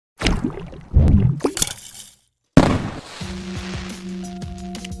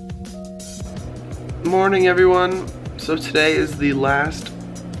Morning everyone. So today is the last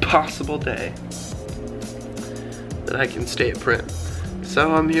possible day that I can stay at Print.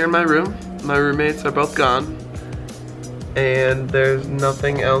 So I'm here in my room. My roommates are both gone. And there's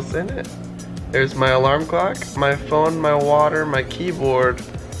nothing else in it. There's my alarm clock, my phone, my water, my keyboard,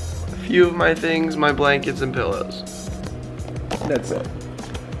 a few of my things, my blankets and pillows. That's it.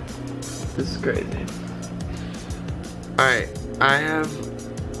 This is crazy. Alright, I have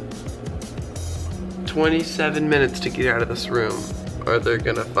 27 minutes to get out of this room or they're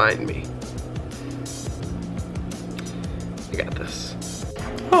gonna find me. I got this.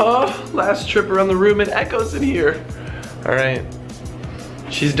 Oh, last trip around the room, it echoes in here. Alright,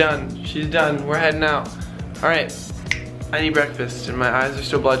 she's done, we're heading out. Alright, I need breakfast and my eyes are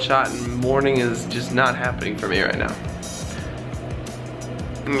still bloodshot and morning is just not happening for me right now.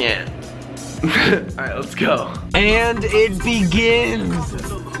 Yeah. Alright, let's go. And it begins!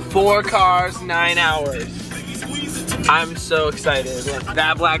 4 cars, 9 hours. I'm so excited. Look,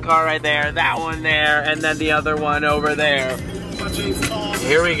 that black car right there, that one there, and then the other one over there.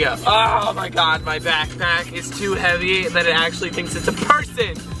 Here we go. Oh my god, my backpack is too heavy that it actually thinks it's a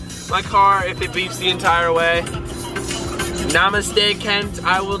person. My car, if it beeps the entire way. Namaste, Kent,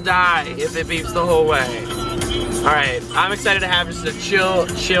 I will die if it beeps the whole way. Alright, I'm excited to have just a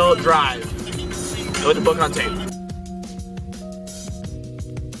chill drive with a book on tape.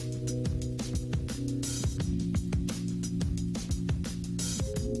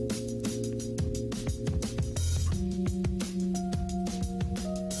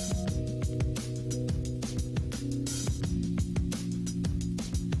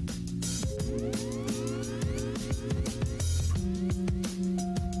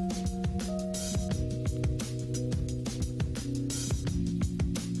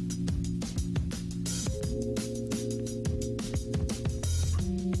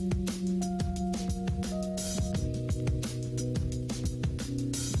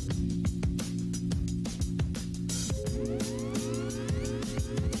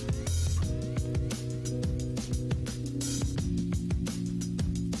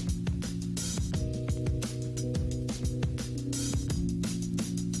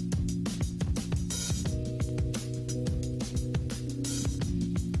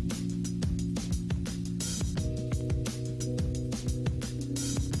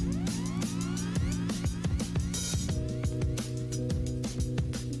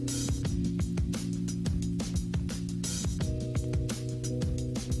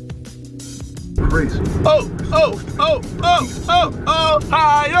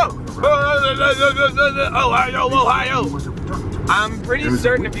 Ohio! I'm pretty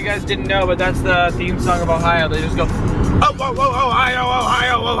certain if you guys didn't know, but that's the theme song of Ohio. They just go, oh, whoa, whoa, Ohio,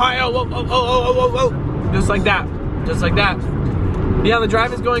 Ohio, Ohio, whoa, whoa, whoa, whoa, whoa, whoa. Just like that, just like that. Yeah, the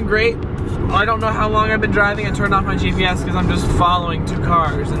drive is going great. I don't know how long I've been driving. I turned off my GPS because I'm just following 2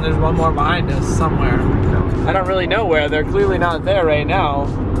 cars and there's one more behind us somewhere. I don't really know where. They're clearly not there right now,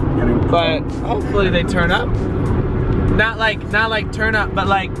 but hopefully they turn up. Not like turn up, but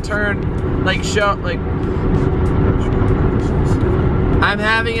like turn, like show, like. I'm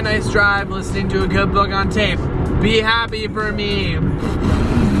having a nice drive, listening to a good book on tape. Be happy for me.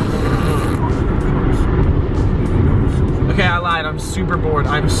 Okay, I lied, I'm super bored.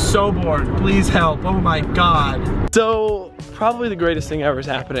 I'm so bored, please help, oh my god. So, probably the greatest thing ever is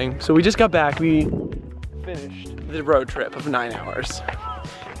happening. So we just got back, we finished the road trip of 9 hours.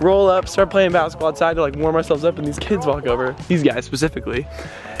 Roll up, start playing basketball outside to like warm ourselves up and these kids walk over, these guys specifically.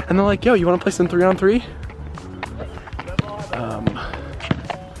 And they're like, yo, you wanna play some 3-on-3?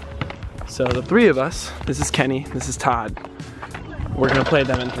 So the 3 of us, this is Kenny, this is Todd, we're gonna play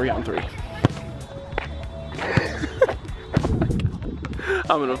them in 3-on-3.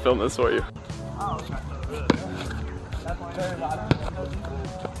 I'm gonna film this for you. Oh, that's my very bottom.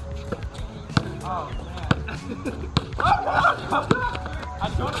 Oh, man. I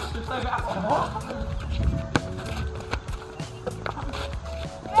don't just play basketball.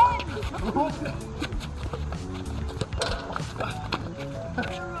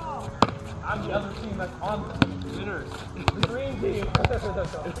 I'm the other team that's on the sinners. The green team.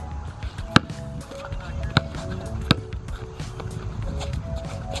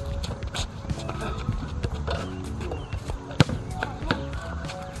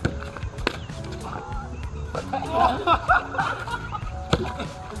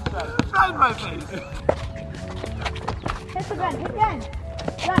 Right in my face. Hit the gun, hit the gun.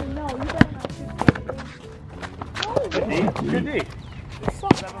 Gun, no, you better not shoot the gun. Good D, good D. It's so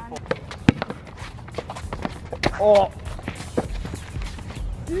bad. Oh.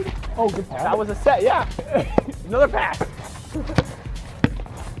 dude. Oh, good pass. That was a set, yeah. Another pass.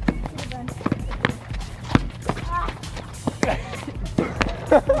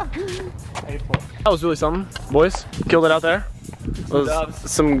 That was really something, boys. Killed it out there. It was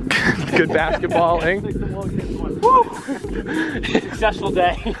some good basketballing. Successful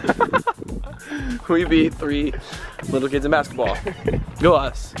day. We beat 3 little kids in basketball. Go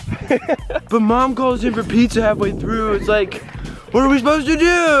us. But mom calls in for pizza halfway through. It's like, what are we supposed to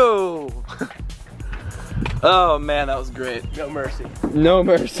do? Oh man, that was great. No mercy. No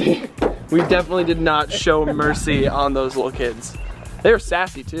mercy. We definitely did not show mercy on those little kids. They were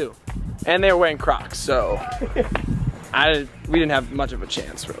sassy too. And they were wearing Crocs, so we didn't have much of a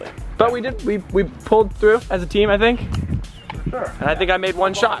chance really. But we pulled through as a team, I think. Sure. And I think I made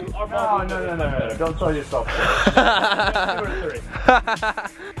 1 shot. No. Don't tell yourself.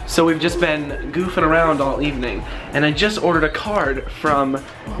 So we've just been goofing around all evening, and I just ordered a card from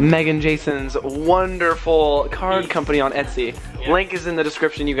Meg and Jason's wonderful card company on Etsy. Yeah. Link is in the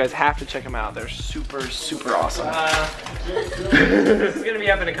description. You guys have to check them out. They're super, super awesome. This is gonna be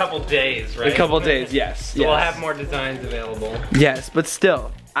up in a couple days, right? A couple days, yes. So we'll have more designs available. Yes, but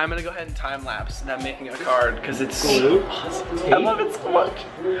still, I'm gonna go ahead and time lapse them making a card because it's so awesome. I love it so much.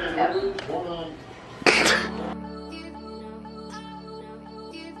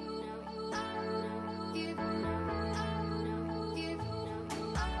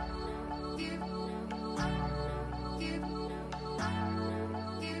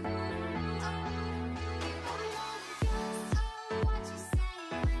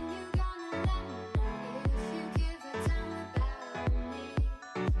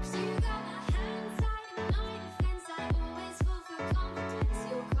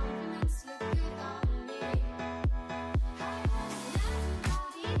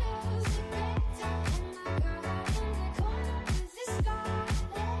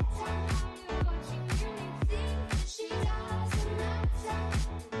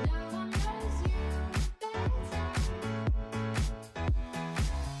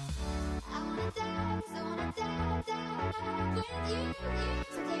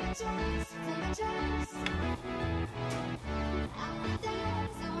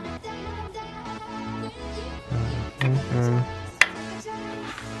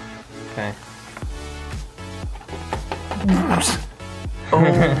 Okay. Oh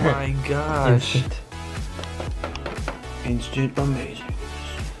my gosh. Instant amazing.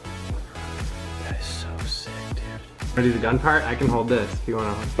 That is so sick, dude. Wanna do the gun part? I can hold this if you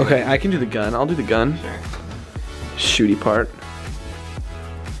wanna hold. Okay, I can do the gun. I'll do the gun. Sure. Shooty part.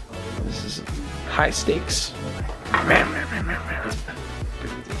 This is high stakes.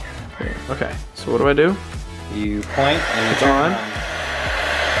 Okay, so what do I do? You point and It's on.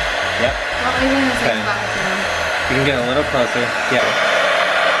 Yep. Well, are you in the same Okay. spot as you? You can get a little closer. Yeah.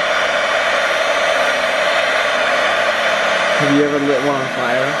 Have you ever lit one on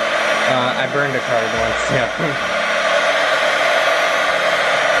fire? I burned a card once. Yeah.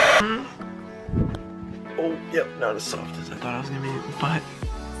 Oh, yep, not as soft as I thought I was gonna be, but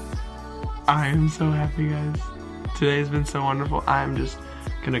I am so happy, guys. Today's been so wonderful. I'm just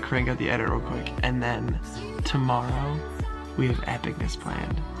gonna crank out the edit real quick, and then tomorrow we have epicness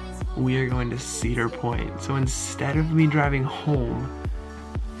planned. We are going to Cedar Point. So instead of me driving home,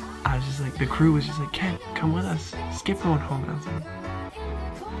 I was just like, the crew was just like, Ken, come with us. Skip going home. And I was like,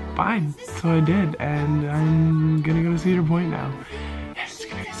 fine. So I did, and I'm gonna go to Cedar Point now. And it's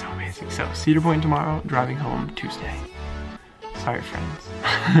gonna be so amazing. So Cedar Point tomorrow, driving home Tuesday. Sorry, friends.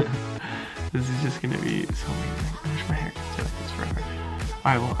 This is just gonna be so amazing. I wish my hair could stay like this forever.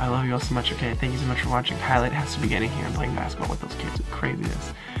 Alright, well, I love you all so much, okay? Thank you so much for watching. Highlight has to be getting here and playing basketball with those kids.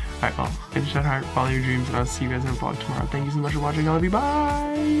 Craziness. Alright, well, finish that heart, follow your dreams, and I'll see you guys in a vlog tomorrow. Thank you so much for watching. I love you.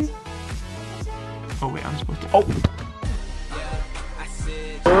 Bye! Oh, wait, I'm supposed to. Oh!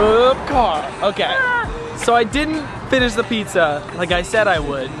 Car. Okay. So I didn't finish the pizza like I said I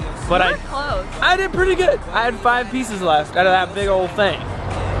would, but I did pretty good. I had 5 pieces left out of that big old thing.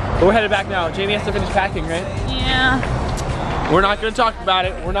 But we're headed back now. Jami has to finish packing, right? Yeah. We're not gonna talk about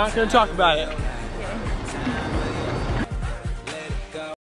it. We're not gonna talk about it.